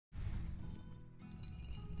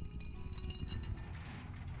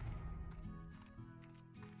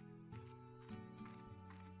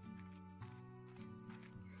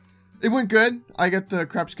It went good. I got the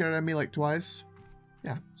crap scared at me like twice.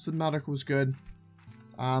 Yeah, Subnautica was good.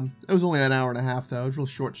 It was only an hour and a half though. It was a real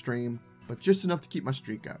short stream, but just enough to keep my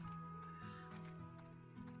streak up.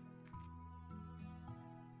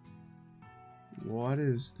 What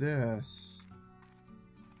is this?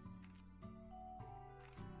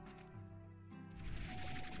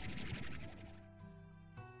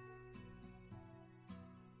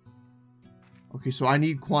 Okay, so I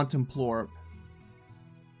need quantum plorp.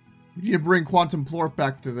 We need to bring quantum plorp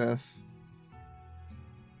back to this.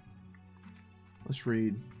 Let's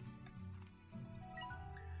read.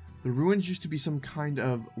 The ruins used to be some kind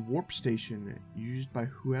of warp station used by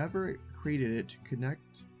whoever created it to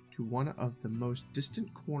connect to one of the most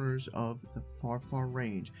distant corners of the far, far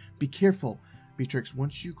range. Be careful, Beatrix.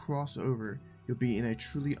 Once you cross over, you'll be in a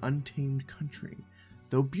truly untamed country.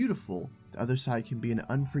 Though beautiful, the other side can be an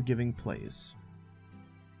unforgiving place.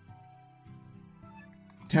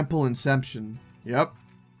 Temple Inception. Yep.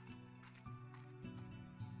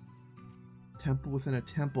 Temple within a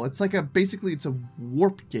temple. It's like basically it's a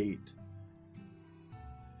warp gate.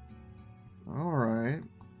 Alright.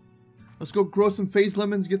 Let's go grow some phase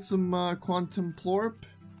lemons, get some quantum plorp.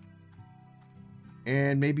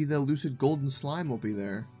 And maybe the lucid golden slime will be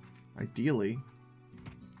there. Ideally.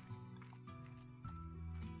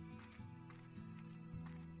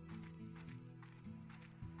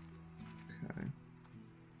 Okay.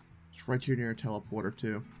 It's right here near a teleporter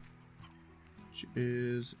too. Which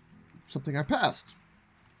is something I passed.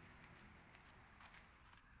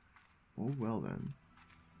 Oh well then.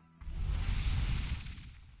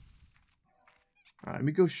 Alright, let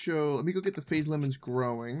me go get the phase lemons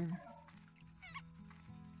growing.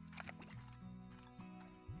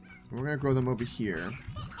 We're gonna grow them over here.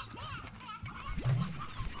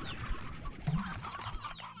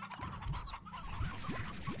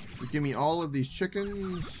 So give me all of these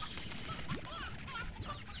chickens.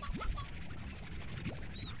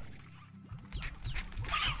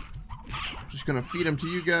 Just gonna feed them to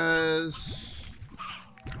you guys.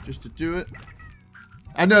 Just to do it.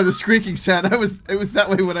 I know the squeaking sound. It was that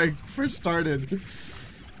way when I first started.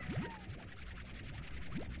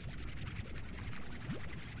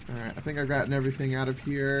 Alright, I think I've gotten everything out of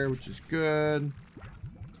here, which is good.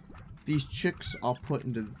 These chicks I'll put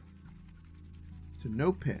into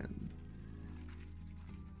no pen.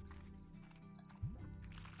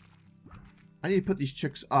 I need to put these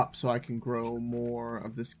chicks up so I can grow more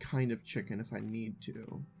of this kind of chicken if I need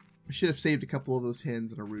to. I should have saved a couple of those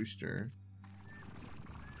hens and a rooster.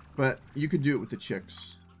 But you could do it with the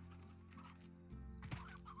chicks.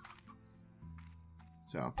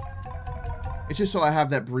 So. It's just so I have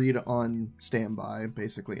that breed on standby,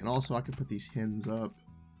 basically. And also I can put these hens up.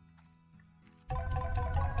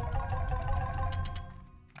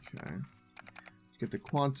 Okay. Let's get the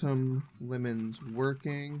quantum lemons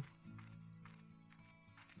working.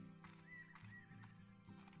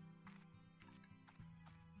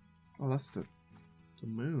 Oh, that's the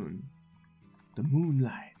moon. The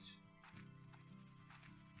moonlight.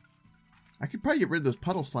 I could probably get rid of those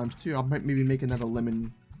puddle slimes too. I might maybe make another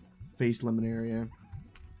lemon, phase lemon area.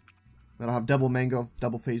 That'll have double mango,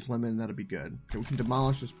 double phase lemon. That'll be good. Okay, we can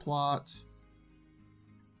demolish this plot.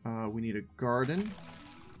 We need a garden.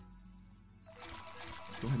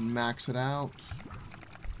 Let's go ahead and max it out.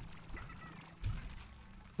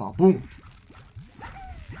 Ba-boom.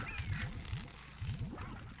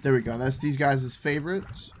 There we go. That's these guys'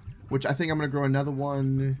 favorites. Which I think I'm going to grow another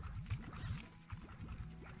one.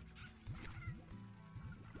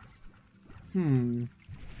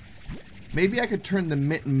 Maybe I could turn the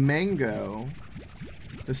mint mango,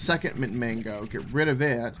 the second mint mango, get rid of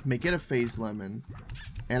it, make it a phase lemon,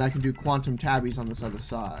 and I can do quantum tabbies on this other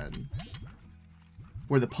side.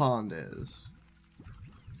 Where the pond is.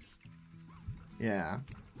 Yeah.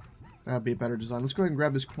 That'd be a better design. Let's go ahead and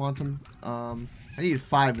grab this quantum. I need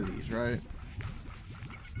 5 of these, right?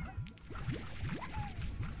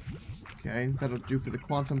 Okay, that'll do for the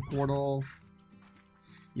quantum portal.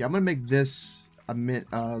 Yeah, I'm gonna make this a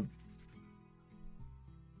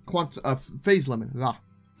phase lemon.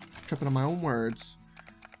 Tripping on my own words.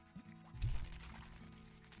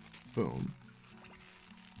 Boom.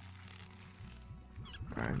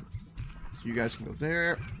 Alright. So you guys can go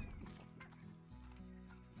there.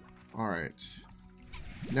 Alright.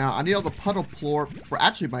 Now, I need all the puddle plorp for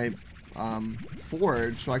actually my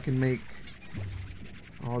forge so I can make...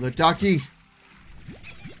 Oh, the ducky!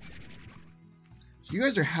 So you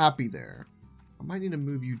guys are happy there. I might need to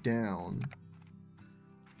move you down.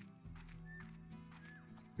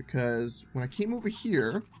 Because when I came over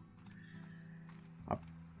here, I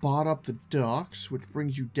bought up the ducks, which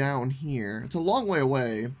brings you down here. It's a long way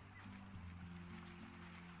away.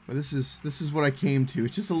 This is what I came to.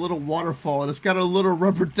 It's just a little waterfall, and it's got a little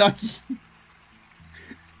rubber ducky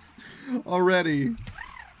already.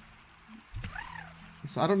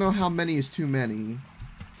 So I don't know how many is too many.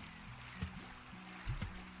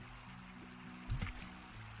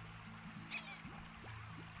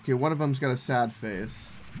 Okay, one of them's got a sad face.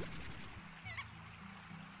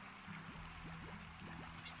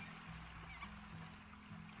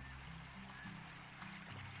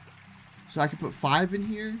 So I could put 5 in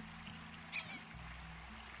here?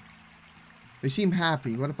 They seem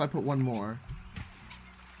happy. What if I put one more?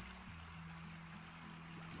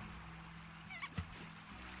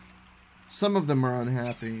 Some of them are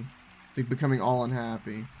unhappy. They're becoming all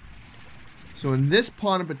unhappy. So in this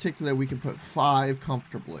pond in particular, we can put 5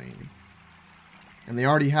 comfortably. And they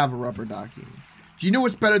already have a rubber ducky. Do you know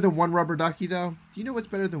what's better than one rubber ducky, though? Do you know what's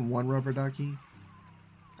better than one rubber ducky?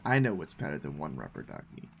 I know what's better than one rubber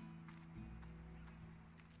ducky.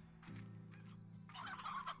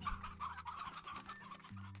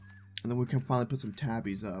 And then we can finally put some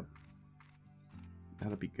tabbies up.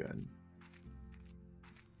 That'll be good.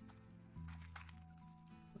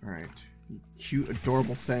 Alright. Cute,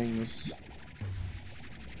 adorable things.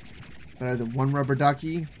 Better than one rubber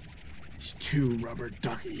ducky. It's 2 rubber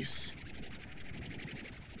duckies.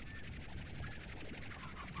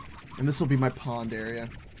 And this will be my pond area.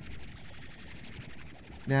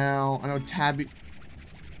 Now, I know tabby...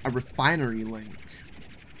 A refinery link.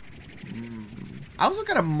 I also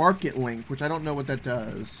got a market link, which I don't know what that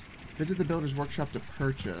does. Visit the builder's workshop to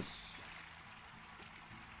purchase.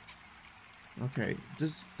 Okay.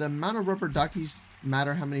 Does the amount of rubber duckies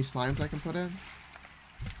matter how many slimes I can put in?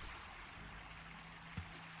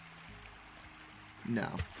 No.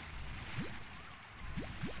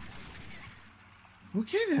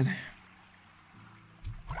 Okay then.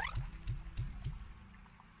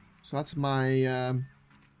 So that's my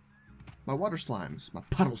my water slimes, my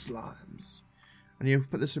puddle slimes. I need to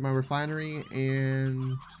put this in my refinery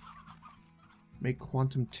and make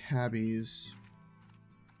quantum tabbies.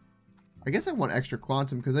 I guess I want extra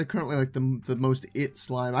quantum because I currently like the most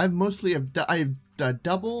slime. I have a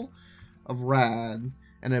double of rad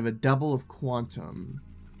and I have a double of quantum.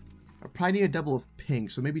 I probably need a double of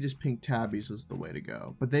pink, so maybe just pink tabbies is the way to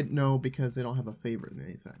go. But they know because they don't have a favorite in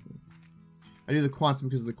anything. I do the quantum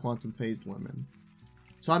because of the quantum phased lemon.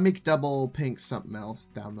 So I make double pink something else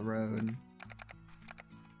down the road.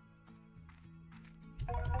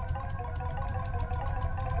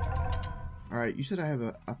 Alright, you said I have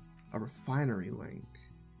a refinery link.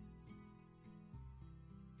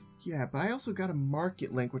 Yeah, but I also got a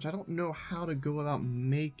market link, which I don't know how to go about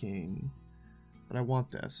making. But I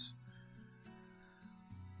want this.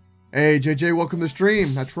 Hey, JJ, welcome to the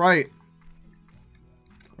stream. That's right.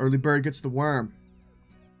 Early bird gets the worm.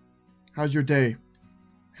 How's your day?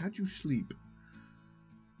 How'd you sleep?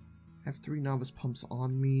 I have 3 novice pumps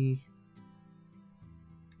on me.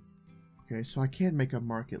 Okay, so I can make a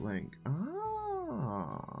market link.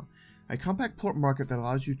 Ah. A compact port market that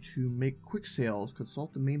allows you to make quick sales.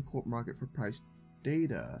 Consult the main port market for price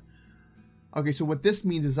data. Okay, so what this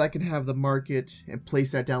means is I can have the market and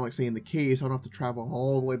place that down, like say in the cave, so I don't have to travel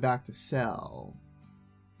all the way back to sell.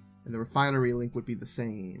 And the refinery link would be the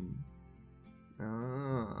same.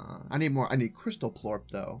 Ah, I need crystal plorp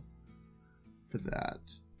though for that.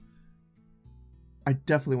 I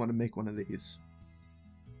definitely want to make one of these.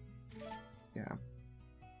 Yeah.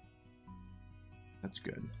 That's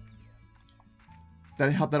good.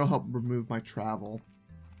 That'll help remove my travel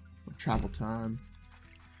time.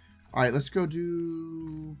 Alright, let's go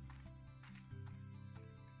do...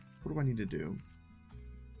 What do I need to do?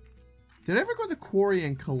 Did I ever go to the quarry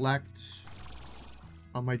and collect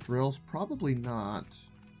on my drills? Probably not.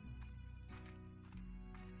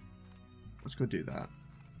 Let's go do that.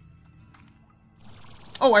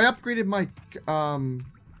 Oh, I upgraded my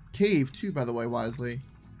cave too, by the way, wisely.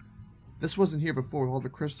 This wasn't here before with all the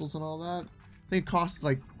crystals and all that. I think it cost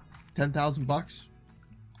like 10,000 bucks.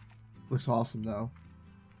 Looks awesome though.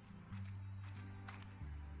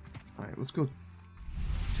 Alright, let's go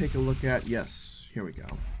take a look at... Yes, here we go.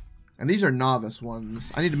 And these are novice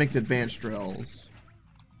ones. I need to make the advanced drills.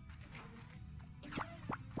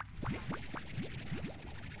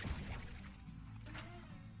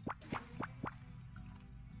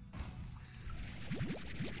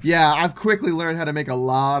 Yeah, I've quickly learned how to make a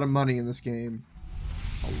lot of money in this game.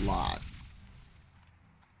 A lot.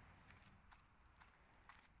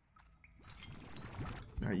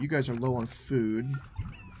 Alright, you guys are low on food.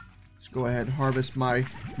 Let's go ahead and harvest my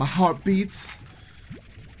heartbeats.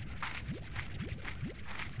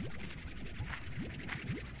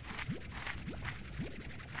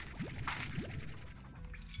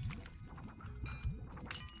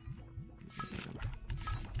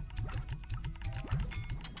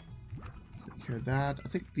 Take care of that. I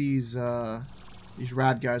think these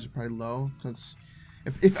rad guys are probably low. Since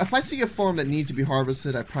if I see a farm that needs to be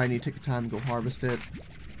harvested, I probably need to take the time and go harvest it.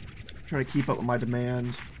 Try to keep up with my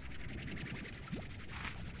demand.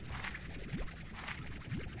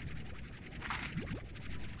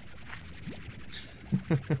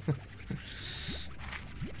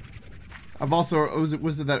 I've also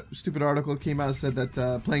was it that stupid article came out that said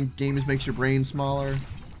that playing games makes your brain smaller.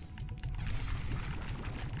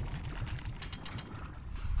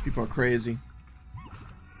 People are crazy.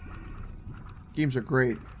 Games are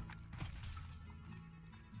great.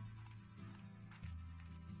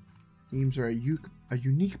 Games are a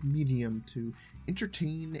unique medium to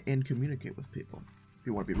entertain and communicate with people. If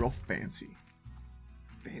you want to be real fancy.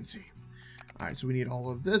 Fancy. Alright, so we need all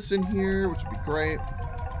of this in here, which would be great.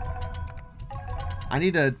 I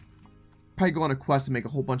need to probably go on a quest to make a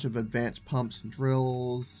whole bunch of advanced pumps and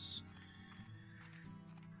drills.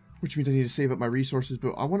 Which means I need to save up my resources,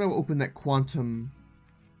 but I want to open that quantum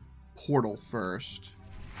portal first.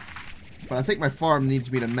 But I think my farm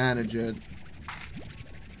needs me to manage it.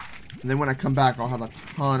 And then when I come back, I'll have a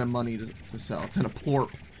ton of money to sell. A ton of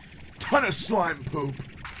plorp. Ton of slime poop.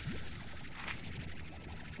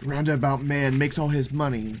 Roundabout man makes all his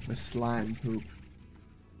money with slime poop.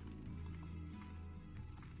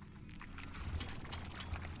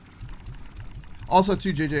 Also,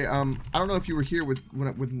 too, JJ, I don't know if you were here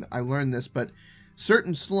when I learned this, but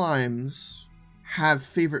certain slimes have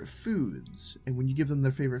favorite foods, and when you give them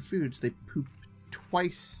their favorite foods, they poop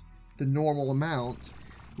twice the normal amount,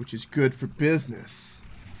 which is good for business.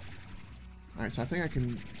 Alright, so I think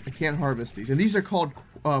I can't harvest these. And these are called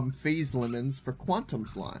phase lemons for quantum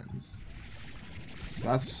slimes. So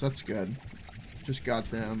that's good. Just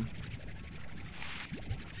got them.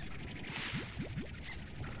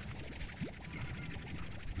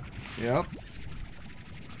 Yep.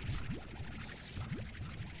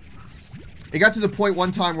 It got to the point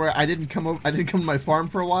one time where I didn't come to my farm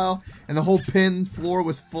for a while, and the whole pin floor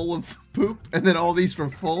was full of poop, and then all these were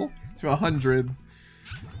full to 100.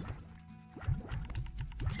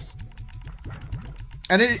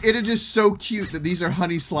 And it is just so cute that these are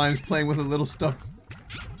honey slimes playing with a little stuffed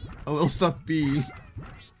bee.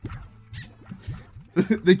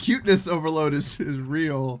 The cuteness overload is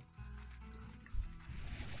real.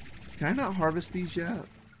 Can I not harvest these yet?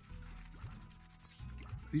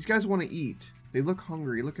 These guys want to eat. They look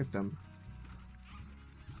hungry. Look at them.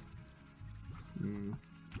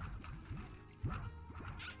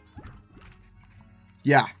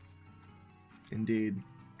 Yeah. Indeed.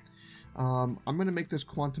 I'm going to make this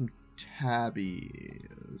quantum tabby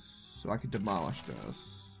so I can demolish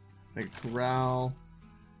this. Make a corral.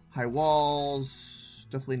 High walls.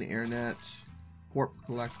 Definitely an air net. Pork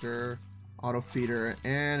collector. Auto feeder.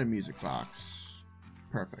 And a music box.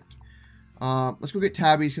 Perfect. Let's go get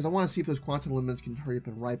tabbies because I want to see if those quantum lemons can hurry up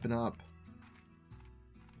and ripen up.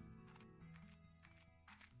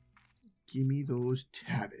 Give me those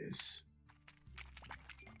tabbies.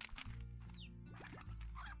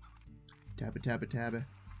 Tabby, tabby, tabby.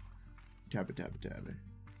 Tabby, tabby, tabby.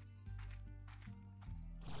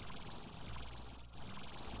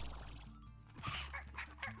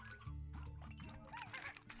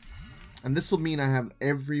 And this will mean I have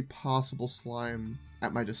every possible slime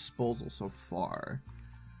at my disposal so far.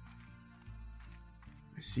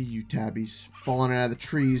 I see you tabbies falling out of the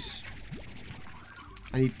trees.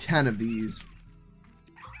 I need 10 of these.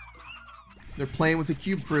 They're playing with the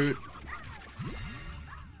cube fruit.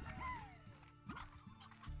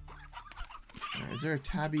 Right, is there a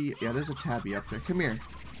tabby? Yeah, there's a tabby up there. Come here.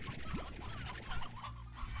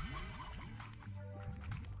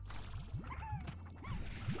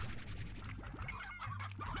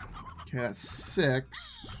 Okay, that's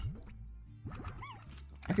 6.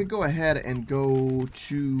 I could go ahead and go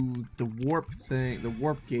to the warp thing, the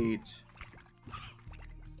warp gate,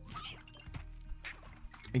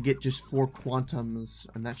 and get just 4 quantums,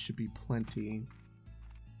 and that should be plenty.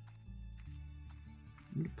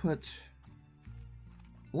 I'm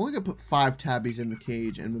only gonna put 5 tabbies in the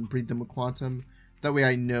cage and then breed them with quantum. That way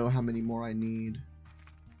I know how many more I need.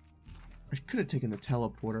 I could have taken the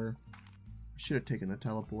teleporter. I should have taken the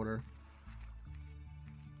teleporter.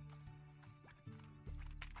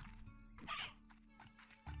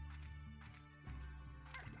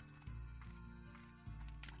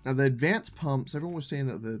 Now the advanced pumps, everyone was saying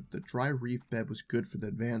that the dry reef bed was good for the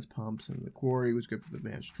advanced pumps, and the quarry was good for the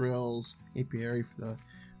advanced drills, apiary for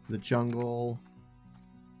the jungle.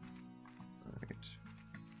 Alright.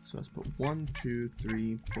 So let's put 1, 2,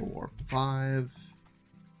 3, 4, 5.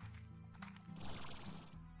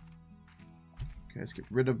 Okay, let's get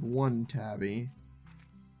rid of 1 tabby.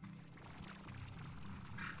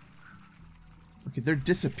 Okay, they're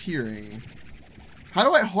disappearing. How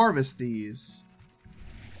do I harvest these?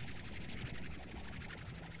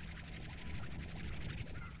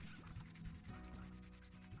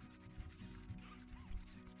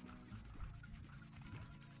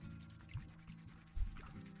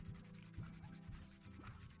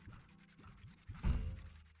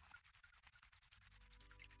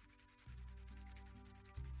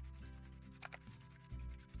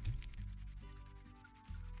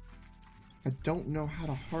 I don't know how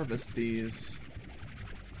to harvest these.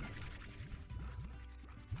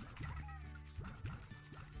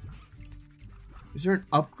 Is there an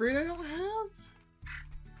upgrade I don't have?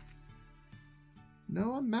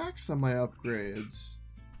 No, I'm maxed on my upgrades.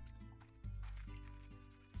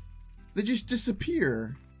 They just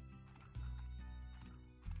disappear.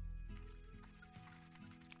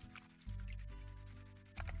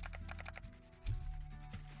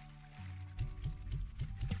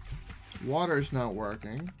 Water's not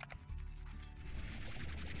working.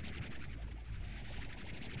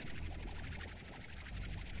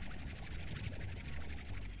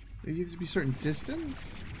 They have to be a certain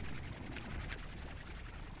distance?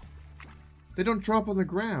 They don't drop on the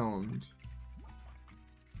ground.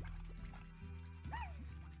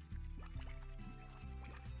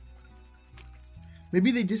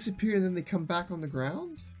 Maybe they disappear and then they come back on the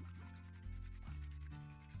ground?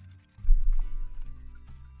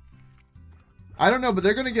 I don't know, but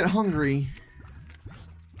they're gonna get hungry.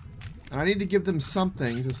 And I need to give them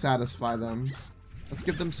something to satisfy them. Let's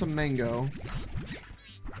give them some mango.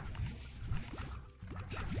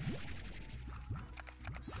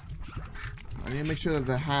 I need to make sure that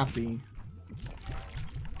they're happy.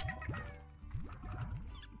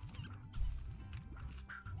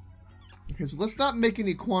 Okay, so let's not make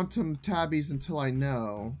any quantum tabbies until I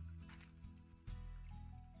know.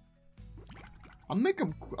 I'll make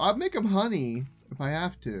them honey if I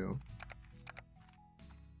have to.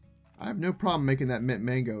 I have no problem making that mint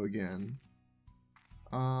mango again.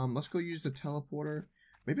 Let's go use the teleporter.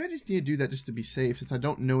 Maybe I just need to do that just to be safe, since I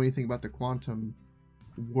don't know anything about the quantum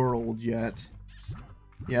world yet.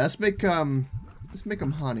 Yeah, let's make them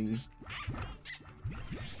honey.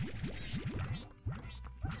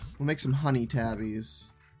 We'll make some honey tabbies.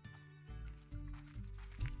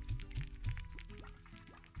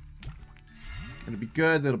 It'll be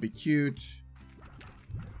good, that'll be cute.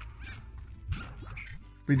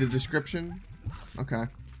 Read the description? Okay.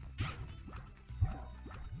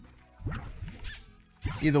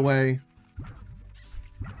 Either way,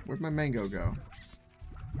 where'd my mango go?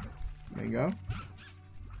 Mango?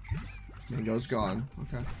 Mango's gone.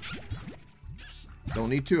 Okay. Don't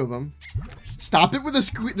need two of them. Stop it with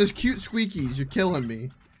the cute squeakies. You're killing me.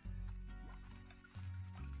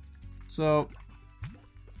 So,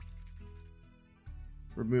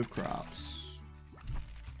 remove crops.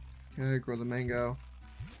 Okay, grow the mango.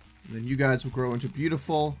 And then you guys will grow into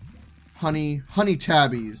beautiful honey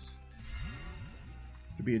tabbies.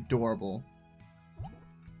 It'd be adorable.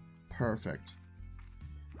 Perfect.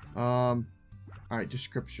 Alright,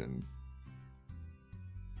 description.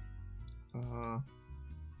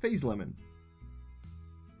 Phase lemon.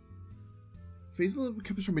 Phase lemon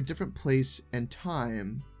comes from a different place and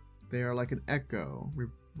time. They are like an echo,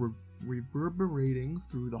 reverberating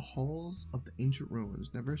through the halls of the ancient ruins,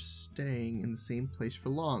 never staying in the same place for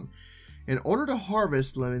long. In order to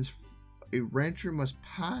harvest lemons, a rancher must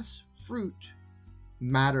pass fruit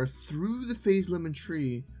matter through the phase lemon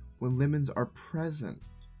tree when lemons are present.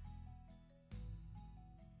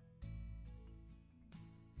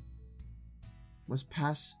 Must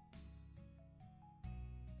pass...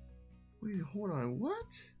 Wait, hold on,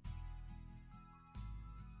 what?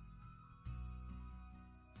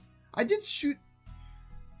 I did shoot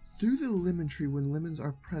through the lemon tree when lemons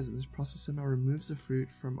are present. This process somehow removes the fruit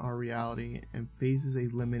from our reality and phases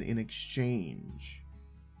a lemon in exchange.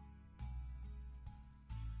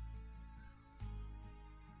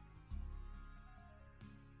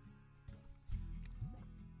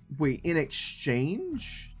 Wait, in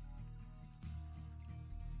exchange?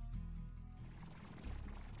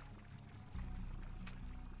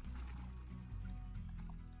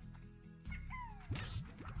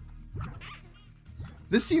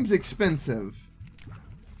 This seems expensive.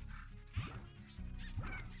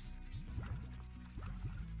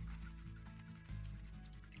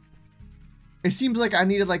 It seems like I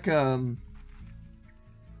needed like a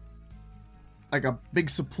big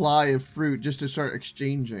supply of fruit just to start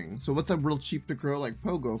exchanging. So what's a real cheap to grow? Like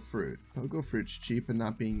pogo fruit. Pogo fruit's cheap and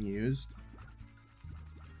not being used.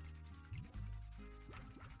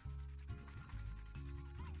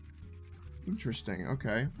 Interesting,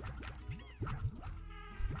 okay.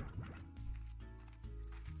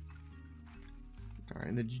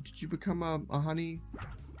 And then did you become a honey?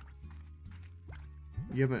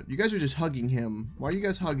 You haven't. You guys are just hugging him. Why are you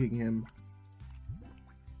guys hugging him?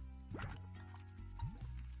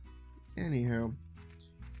 Anyhow,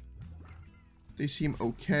 they seem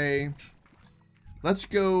okay. Let's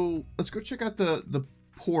go check out the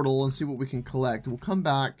portal and see what we can collect. We'll come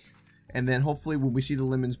back, and then hopefully when we see the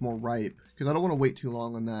lemons more ripe, because I don't want to wait too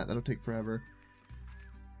long on that. That'll take forever.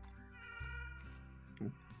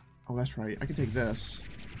 Oh, that's right. I can take this.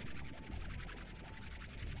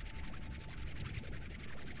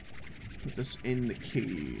 Put this in the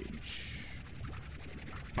cage.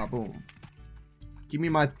 Ah, boom. Give me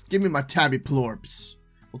my tabby plorps.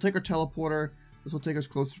 We'll take our teleporter. This will take us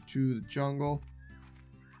closer to the jungle.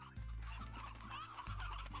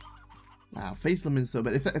 Wow, phase lemons though.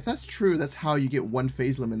 But if that's true, that's how you get one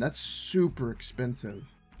phase lemon. That's super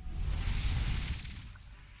expensive.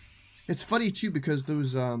 It's funny too because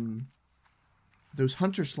those hunter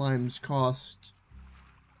slimes cost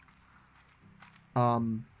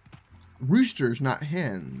roosters, not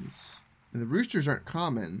hens, and the roosters aren't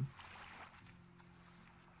common.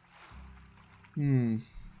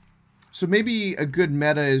 So maybe a good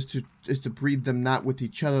meta is to breed them not with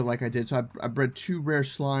each other like I did. So I bred 2 rare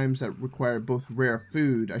slimes that require both rare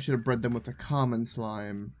food. I should have bred them with a common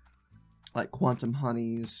slime, like quantum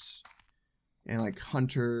honeys, and like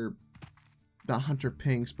hunter, not hunter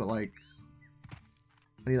pinks, but like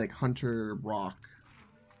maybe like hunter rock.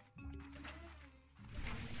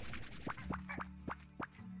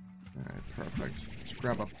 All right, perfect. Let's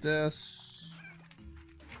grab up this.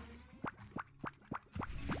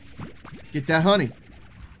 Get that honey.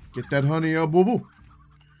 Get that honey, boo boo.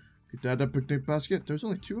 Get that picnic basket. There's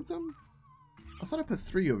only 2 of them? I thought I put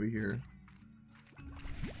 3 over here.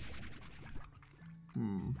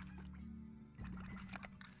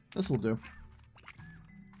 This'll do.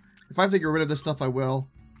 If I have to get rid of this stuff, I will.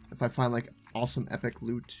 If I find like awesome epic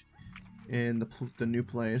loot in the new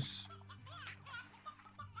place.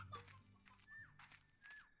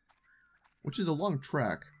 Which is a long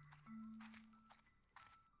trek.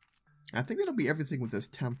 I think that'll be everything with this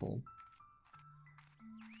temple.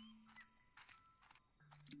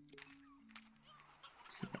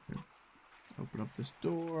 Okay. Open up this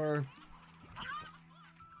door.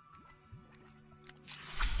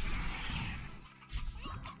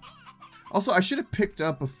 Also, I should have picked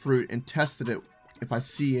up a fruit and tested it if I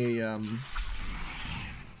see a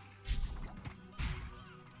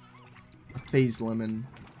phase lemon.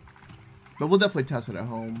 But we'll definitely test it at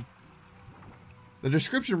home. The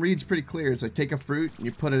description reads pretty clear. It's like, take a fruit and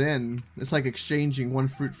you put it in. It's like exchanging one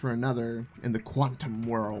fruit for another in the quantum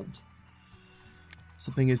world.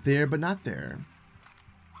 Something is there, but not there.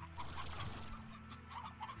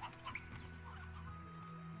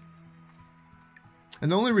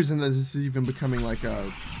 And the only reason that this is even becoming like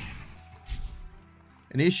an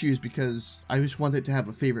issue is because I just want it to have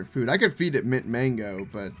a favorite food. I could feed it mint mango,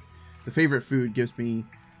 but the favorite food gives me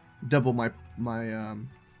double my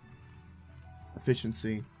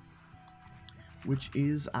efficiency, which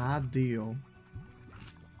is ideal.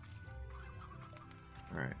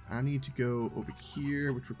 Alright, I need to go over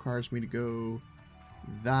here, which requires me to go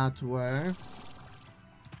that way.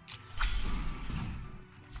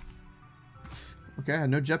 Okay, I had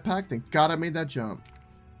no jetpack. Thank God I made that jump.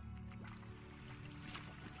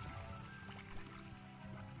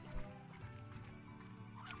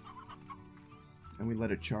 And we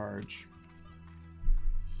let it charge.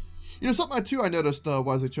 You know, something I noticed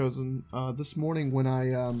Wisely Chosen this morning when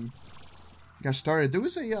I got started, there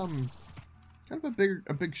was a kind of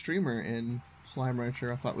a big streamer in Slime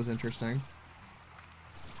Rancher I thought was interesting.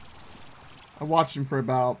 I watched him for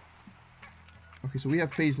about. Okay, so we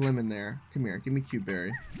have phase lemon there. Come here, give me cube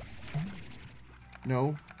berry.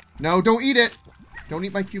 No, no, don't eat it. Don't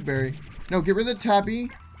eat my cube berry. No, get rid of the tabby.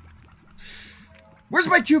 Where's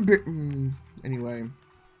my cube berry? Anyway,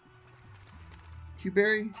 cube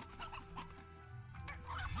berry.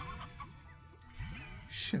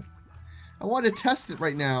 Shit. I want to test it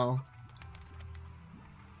right now.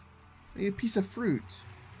 I need a piece of fruit.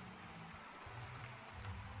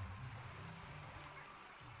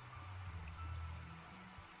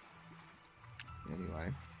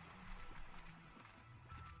 Anyway.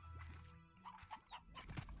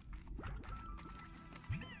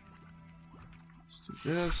 Let's do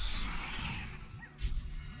this.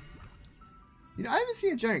 You know, I haven't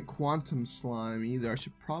seen a giant quantum slime either. I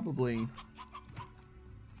should probably...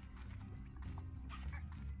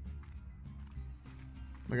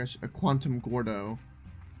 Oh my gosh, a quantum Gordo.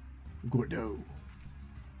 Gordo.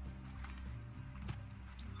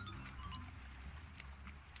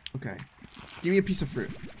 Okay. Give me a piece of fruit.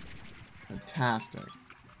 Fantastic.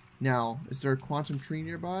 Now, is there a quantum tree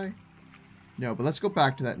nearby? No, but let's go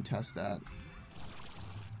back to that and test that.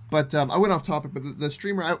 But I went off topic, but the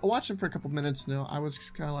streamer, I watched him for a couple minutes now. I was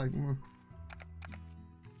kind of like,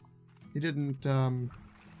 He didn't, I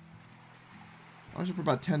watched him for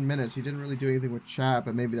about 10 minutes. He didn't really do anything with chat,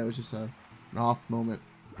 but maybe that was just an off moment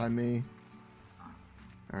by me.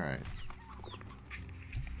 Alright.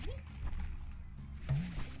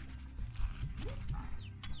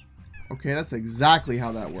 Okay, that's exactly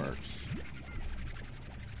how that works.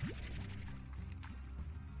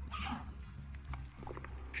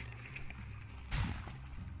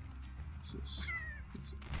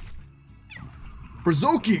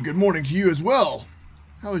 Brazoki, good morning to you as well.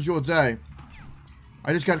 How was your day?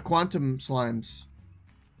 I just got quantum slimes.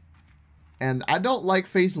 And I don't like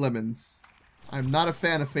phase lemons. I'm not a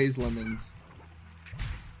fan of phase lemons.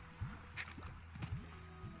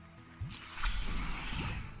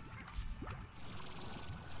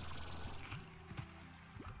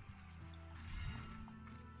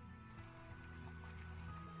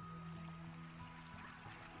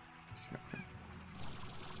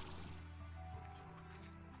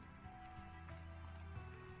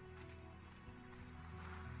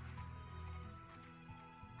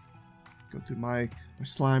 Go through my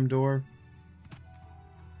slime door.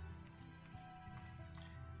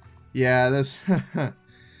 Yeah, this.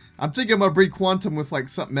 I'm thinking I'm gonna breed quantum with like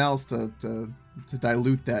something else to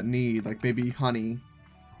dilute that need, like maybe honey.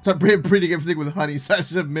 So I'm breeding everything with honey, so I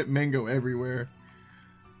just have mango everywhere.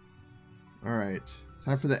 All right,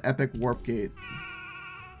 time for the epic warp gate.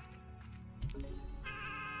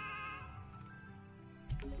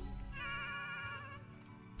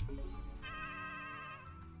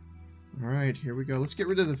 Alright, here we go. Let's get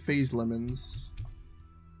rid of the phase lemons.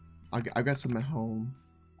 I've got some at home.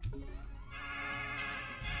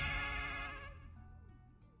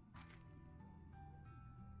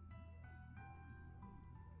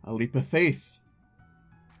 A leap of faith.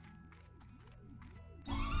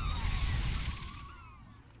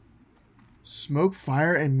 Smoke,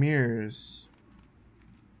 fire, and mirrors.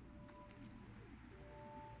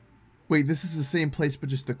 Wait, this is the same place but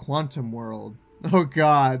just the quantum world. Oh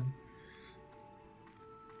god.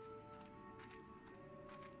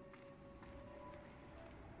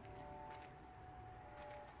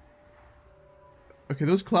 Okay,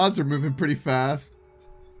 those clouds are moving pretty fast.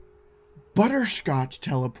 Butterscotch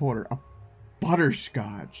teleporter. A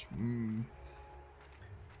butterscotch.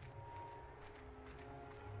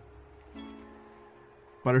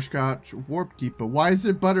 Butterscotch warp depot. Why is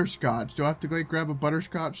there butterscotch? Do I have to go like, grab a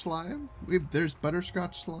butterscotch slime? There's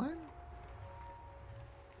butterscotch slime?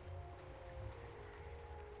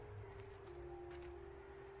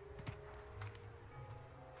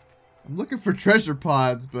 I'm looking for treasure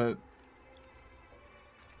pods, but...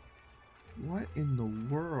 what in the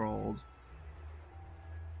world?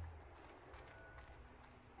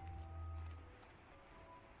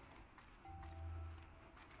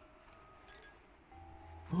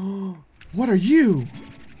 What are you?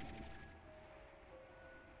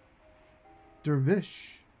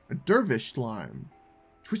 Dervish. A dervish slime.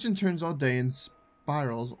 Twists and turns all day and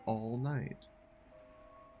spirals all night.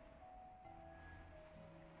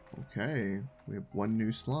 Okay, we have one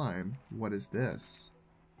new slime. What is this?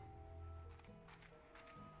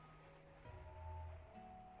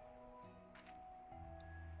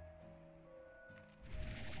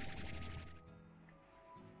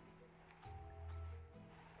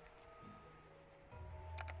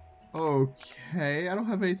 Okay, I don't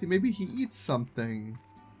have anything. Maybe he eats something.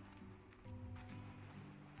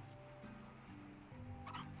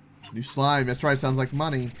 New slime. That's right. Sounds like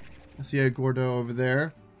money. I see a Gordo over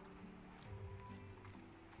there.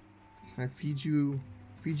 Can I feed you?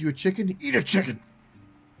 Feed you a chicken? Eat a chicken.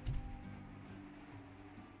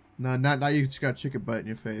 No, not now. You just got chicken butt in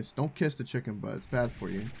your face. Don't kiss the chicken butt. It's bad for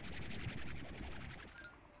you.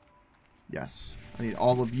 Yes. I need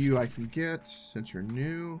all of you I can get since you're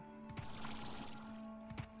new.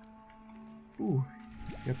 Ooh.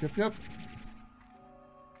 Yep.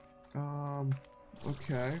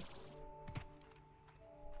 Okay.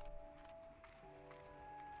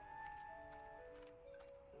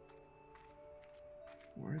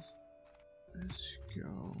 Where's this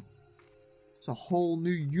go? It's a whole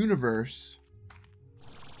new universe.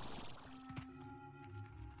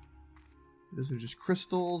 Those are just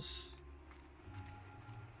crystals.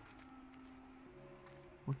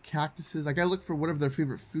 More cactuses. I gotta look for whatever their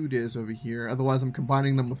favorite food is over here. Otherwise, I'm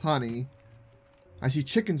combining them with honey. I see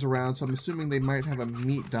chickens around, so I'm assuming they might have a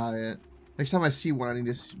meat diet. Next time I see one, I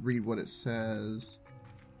need to read what it says.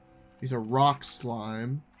 These are rock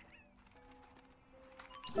slime.